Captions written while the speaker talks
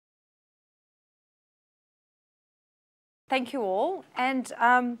Thank you all. And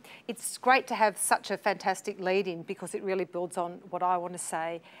it's great to have such a fantastic lead-in because it really builds on what I want to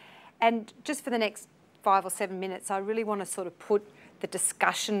say. And just for the next 5 or 7 minutes, I really want to sort of put the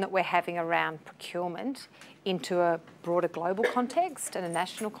discussion that we're having around procurement into a broader global context and a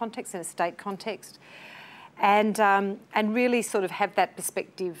national context and a state context. And really sort of have that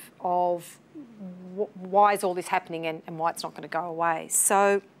perspective of why is all this happening and why it's not going to go away.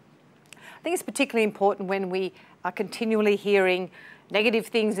 So I think it's particularly important when we are continually hearing negative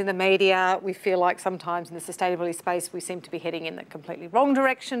things in the media. We feel like sometimes in the sustainability space we seem to be heading in the completely wrong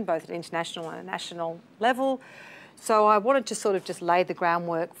direction, both at international and a national level. So I wanted to sort of just lay the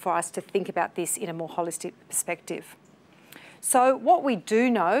groundwork for us to think about this in a more holistic perspective. So what we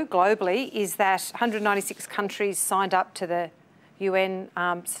do know globally is that 196 countries signed up to the UN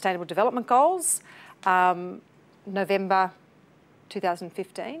Sustainable Development Goals, November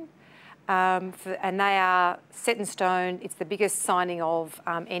 2015. And they are set in stone. It's the biggest signing of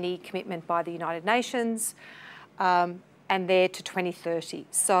any commitment by the United Nations, and they're to 2030.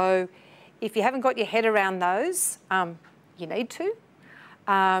 So if you haven't got your head around those, you need to.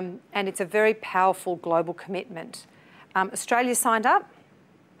 And it's a very powerful global commitment. Australia signed up.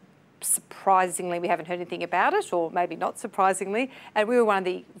 Surprisingly, we haven't heard anything about it, or maybe not surprisingly, and we were one of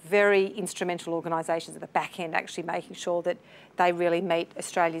the very instrumental organisations at the back end actually making sure that they really meet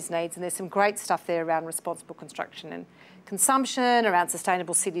Australia's needs. And there's some great stuff there around responsible construction and consumption, around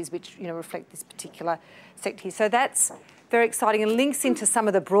sustainable cities, which reflect this particular sector here. So that's very exciting and links into some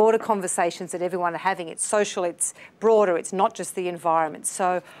of the broader conversations that everyone are having. It's social, it's broader, it's not just the environment.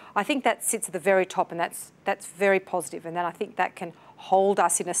 So I think that sits at the very top, and that's very positive. And then I think that can hold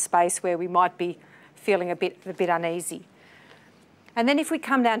us in a space where we might be feeling a bit uneasy. And then if we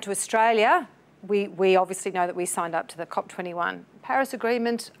come down to Australia, we obviously know that we signed up to the COP21 Paris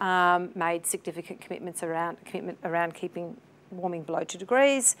Agreement, made significant commitments around keeping warming below 2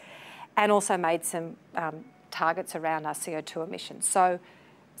 degrees, and also made some targets around our CO2 emissions. So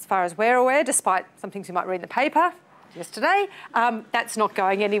as far as we're aware, despite some things you might read in the paper yesterday, that's not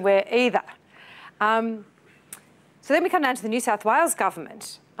going anywhere either. So then we come down to the New South Wales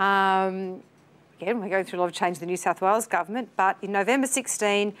government. Again, we're going through a lot of change in the New South Wales government, but in November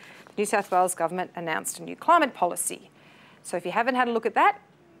 16, the New South Wales government announced a new climate policy. So if you haven't had a look at that,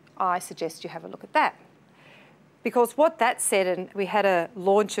 I suggest you have a look at that. Because what that said, and we had a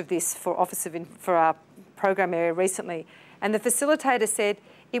launch of this for our program area recently, and the facilitator said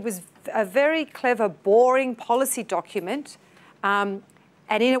it was a very clever, boring policy document, and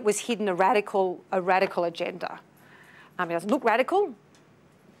in it was hidden a radical agenda. It doesn't look radical,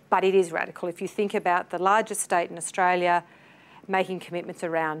 but it is radical. If you think about the largest state in Australia making commitments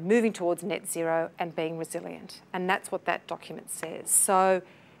around moving towards net zero and being resilient. And that's what that document says. So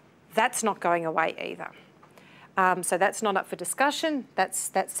that's not going away either. So that's not up for discussion.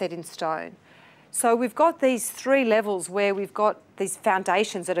 That's set in stone. So we've got these 3 levels where we've got these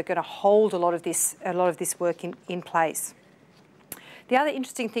foundations that are going to hold a lot of this work in place. The other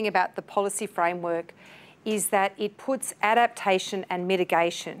interesting thing about the policy framework is that it puts adaptation and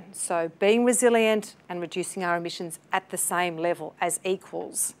mitigation, so being resilient and reducing our emissions at the same level as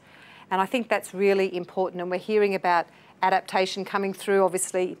equals. And I think that's really important, and we're hearing about adaptation coming through,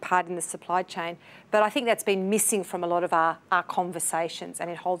 obviously, part in the supply chain, but I think that's been missing from a lot of our conversations, and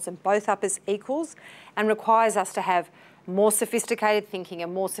it holds them both up as equals and requires us to have more sophisticated thinking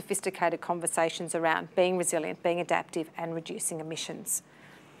and more sophisticated conversations around being resilient, being adaptive and reducing emissions.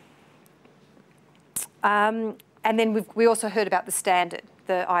 And then we also heard about the standard,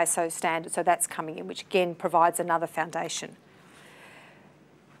 the ISO standard, so that's coming in, which again provides another foundation.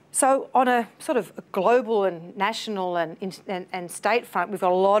 So on a sort of a global and national and state front, we've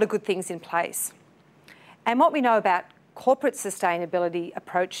got a lot of good things in place. And what we know about corporate sustainability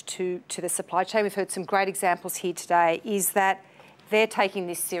approach to the supply chain, we've heard some great examples here today, is that they're taking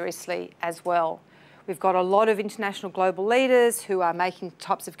this seriously as well. We've got a lot of international global leaders who are making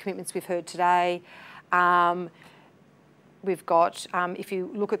types of commitments we've heard today. We've got, if you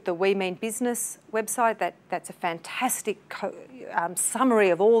look at the We Mean Business website, that's a fantastic summary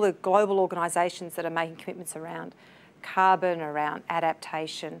of all the global organisations that are making commitments around carbon, around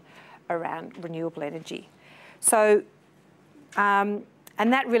adaptation, around renewable energy. So, and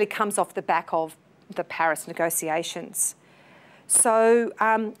that really comes off the back of the Paris negotiations. So,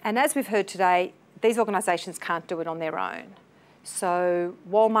 and as we've heard today, these organisations can't do it on their own. So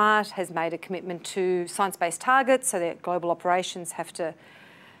Walmart has made a commitment to science-based targets, so their global operations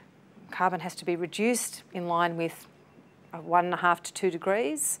carbon has to be reduced in line with 1.5 to 2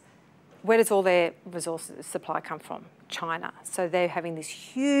 degrees. Where does all their resources supply come from? China. So they're having this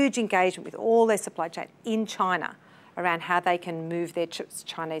huge engagement with all their supply chain in China around how they can move their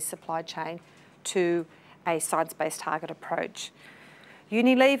Chinese supply chain to a science-based target approach.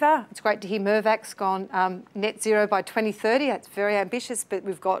 Unilever, it's great to hear Mirvac's gone net zero by 2030. That's very ambitious, but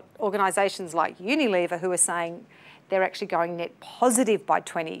we've got organisations like Unilever who are saying they're actually going net positive by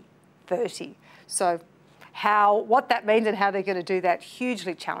 2030. So what that means and how they're going to do that,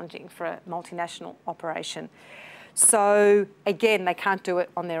 hugely challenging for a multinational operation. So again, they can't do it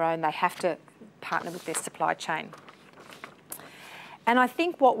on their own. They have to partner with their supply chain. And I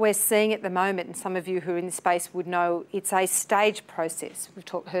think what we're seeing at the moment, and some of you who are in this space would know, it's a stage process. We've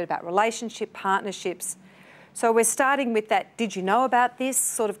heard about relationship, partnerships. So we're starting with that, did you know about this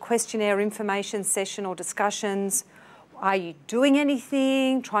sort of questionnaire information session or discussions? Are you doing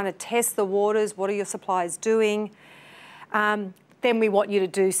anything? Trying to test the waters? What are your suppliers doing? Then we want you to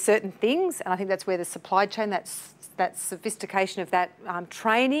do certain things, and I think that's where the supply chain, that sophistication of that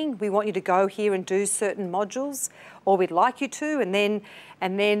training, we want you to go here and do certain modules, or we'd like you to, and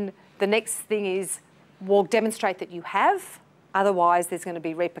then the next thing is, well, demonstrate that you have, otherwise there's going to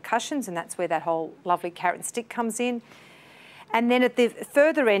be repercussions, and that's where that whole lovely carrot and stick comes in. And then at the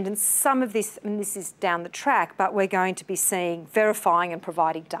further end, and some of this, and this is down the track, but we're going to be seeing verifying and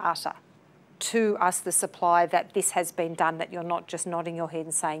providing data to us, the supplier, that this has been done, that you're not just nodding your head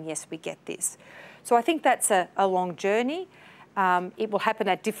and saying, yes, we get this. So I think that's a long journey. It will happen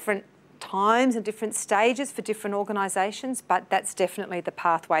at different times and different stages for different organisations, but that's definitely the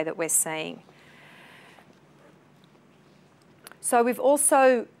pathway that we're seeing. So we've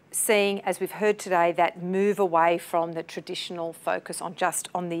also seen, as we've heard today, that move away from the traditional focus on just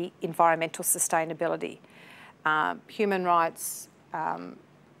on the environmental sustainability. Human rights,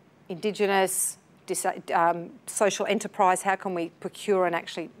 Indigenous, social enterprise, how can we procure and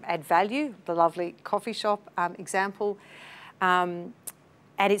actually add value? The lovely coffee shop example. And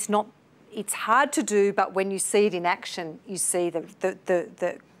it's hard to do, but when you see it in action, you see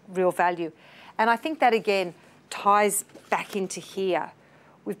the real value. And I think that, again, ties back into here.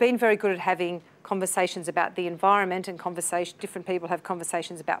 We've been very good at having conversations about the environment, and different people have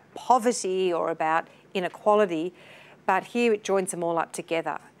conversations about poverty or about inequality, but here it joins them all up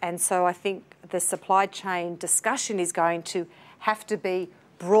together. And so I think the supply chain discussion is going to have to be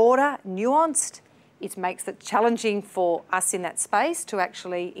broader, nuanced. It makes it challenging for us in that space to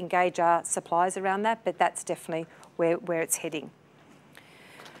actually engage our suppliers around that, but that's definitely where it's heading.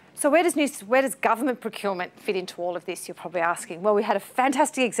 So where does government procurement fit into all of this, you're probably asking? Well, we had a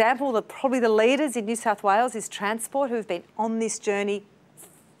fantastic example. Probably the leaders in New South Wales is Transport, who have been on this journey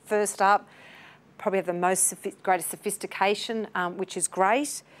first up, probably have the greatest sophistication, which is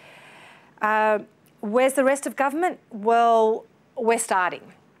great. Where's the rest of government? Well, we're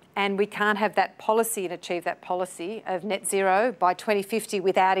starting, and we can't have that policy and achieve that policy of net zero by 2050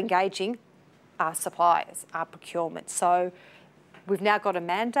 without engaging our suppliers, our procurement. So we've now got a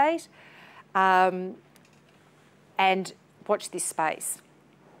mandate, and watch this space.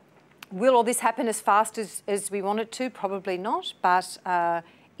 Will all this happen as fast as we want it to? Probably not, but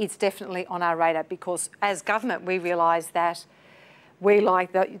it's definitely on our radar, because as government we realise that we,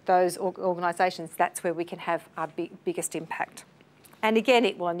 like those organisations, that's where we can have our biggest impact. And again,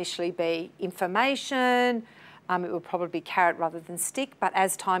 it will initially be information, it will probably be carrot rather than stick, but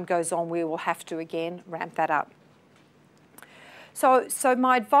as time goes on we will have to again ramp that up. So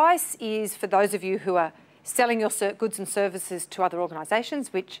my advice is, for those of you who are selling your goods and services to other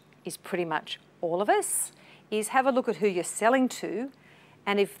organisations, which is pretty much all of us, is have a look at who you're selling to,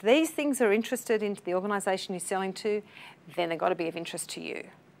 and if these things are interested into the organisation you're selling to, then they've got to be of interest to you.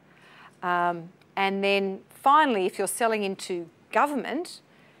 And then finally, if you're selling into government,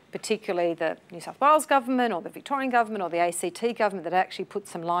 particularly the New South Wales government or the Victorian government or the ACT government that actually put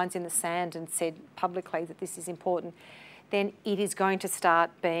some lines in the sand and said publicly that this is important, then it is going to start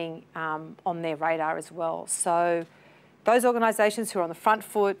being on their radar as well. So those organisations who are on the front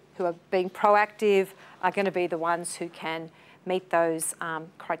foot, who are being proactive, are going to be the ones who can meet those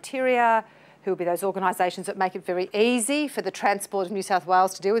criteria, who will be those organisations that make it very easy for the Transport of New South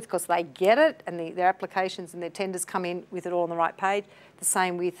Wales to deal with, because they get it and their applications and their tenders come in with it all on the right page. The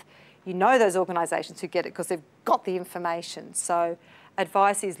same with, those organisations who get it because they've got the information. So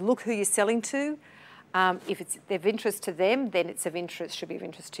advice is, look who you're selling to. If it's of interest to them, then should be of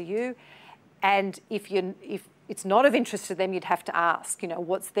interest to you. And if it's not of interest to them, you'd have to ask,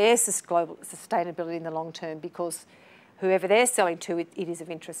 what's their global sustainability in the long term, because whoever they're selling to, it is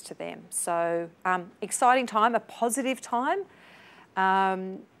of interest to them. So exciting time, a positive time.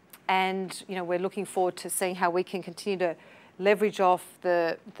 And we're looking forward to seeing how we can continue to leverage off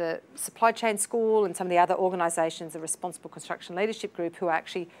the supply chain school and some of the other organisations, the Responsible Construction Leadership Group, who are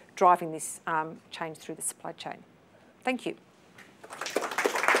actually driving this change through the supply chain. Thank you.